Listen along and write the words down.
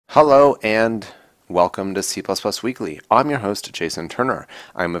Hello and welcome to C++ Weekly. I'm your host, Jason Turner.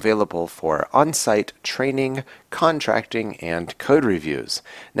 I'm available for on-site training, contracting, and code reviews.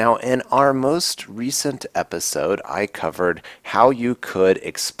 Now, in our most recent episode, I covered how you could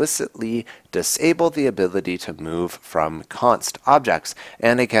explicitly disable the ability to move from const objects.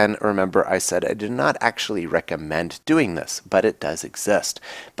 And again, remember I said I did not actually recommend doing this, but it does exist.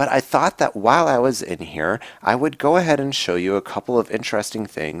 But I thought that while I was in here, I would go ahead and show you a couple of interesting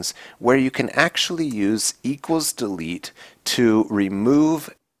things where you can actually use equals delete to remove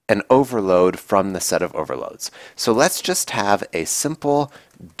an overload from the set of overloads. So let's just have a simple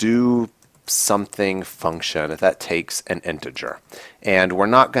do something function that takes an integer. And we're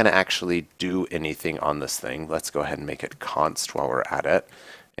not going to actually do anything on this thing. Let's go ahead and make it const while we're at it.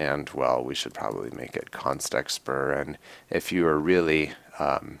 And well, we should probably make it const expr. And if you are really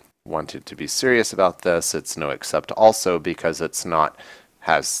wanted to be serious about this, it's no except also because it's not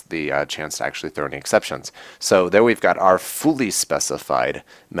has the chance to actually throw any exceptions. So there we've got our fully specified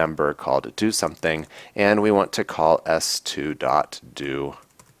member called do something, and we want to call s2.do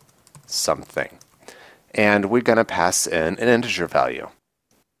something. And we're going to pass in an integer value.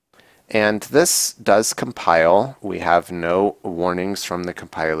 And this does compile. We have no warnings from the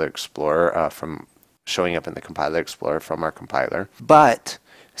Compiler Explorer from showing up in the Compiler Explorer from our compiler. But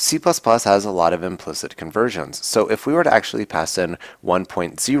C++ has a lot of implicit conversions. So if we were to actually pass in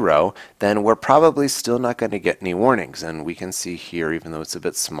 1.0, then we're probably still not going to get any warnings. And we can see here, even though it's a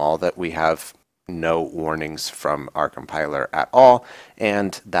bit small, that we have no warnings from our compiler at all.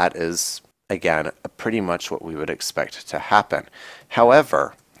 And that is, again, pretty much what we would expect to happen.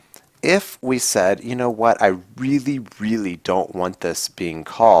 However, if we said, you know what, I really don't want this being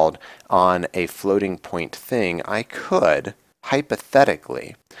called on a floating point thing, I could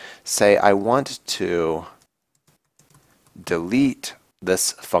hypothetically say I want to delete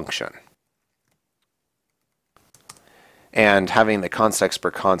this function. And having the const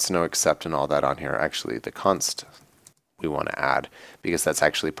expr const no except and all that on here, actually the const we want to add because that's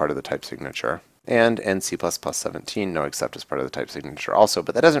actually part of the type signature. And in C++ 17, no except is part of the type signature also,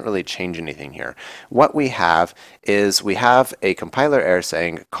 but that doesn't really change anything here. What we have is we have a compiler error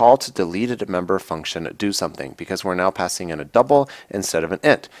saying call to deleted member function do something, because we're now passing in a double instead of an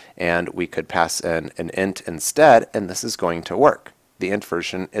int. And we could pass in an int instead, and this is going to work. The int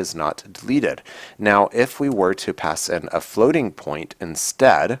version is not deleted. Now, if we were to pass in a floating point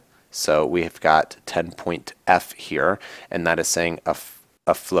instead, so we've got 10.f here, and that is saying a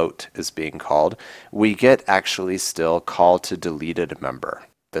float is being called, we get actually still call to deleted member.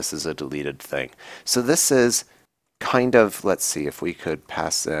 This is a deleted thing. So this is kind of, let's see if we could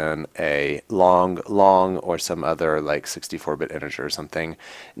pass in a long or some other like 64-bit integer or something.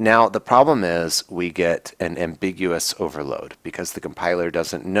 Now the problem is we get an ambiguous overload because the compiler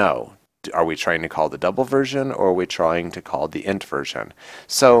doesn't know. Are we trying to call the double version or are we trying to call the int version?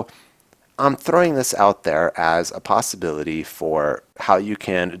 So I'm throwing this out there as a possibility for how you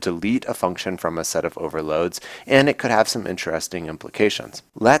can delete a function from a set of overloads, and it could have some interesting implications.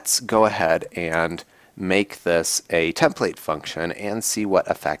 Let's go ahead and make this a template function and see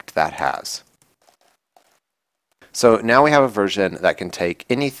what effect that has. So now we have a version that can take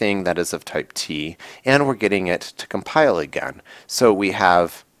anything that is of type T, and we're getting it to compile again. So we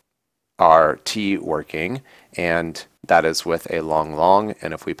have our T working, and that is with a long,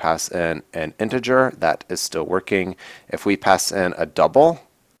 and if we pass in an integer, that is still working. If we pass in a double,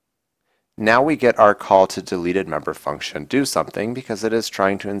 now we get our call to deleted member function do something because it is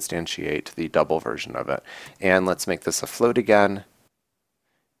trying to instantiate the double version of it. And let's make this a float again,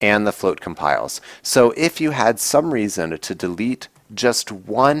 and the float compiles. So if you had some reason to delete just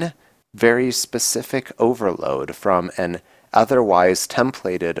one very specific overload from an otherwise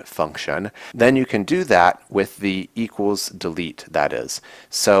templated function, then you can do that with the equals delete, that is.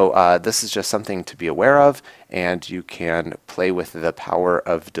 So this is just something to be aware of, and you can play with the power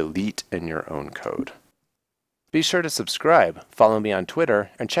of delete in your own code. Be sure to subscribe, follow me on Twitter,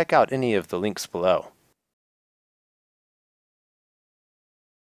 and check out any of the links below.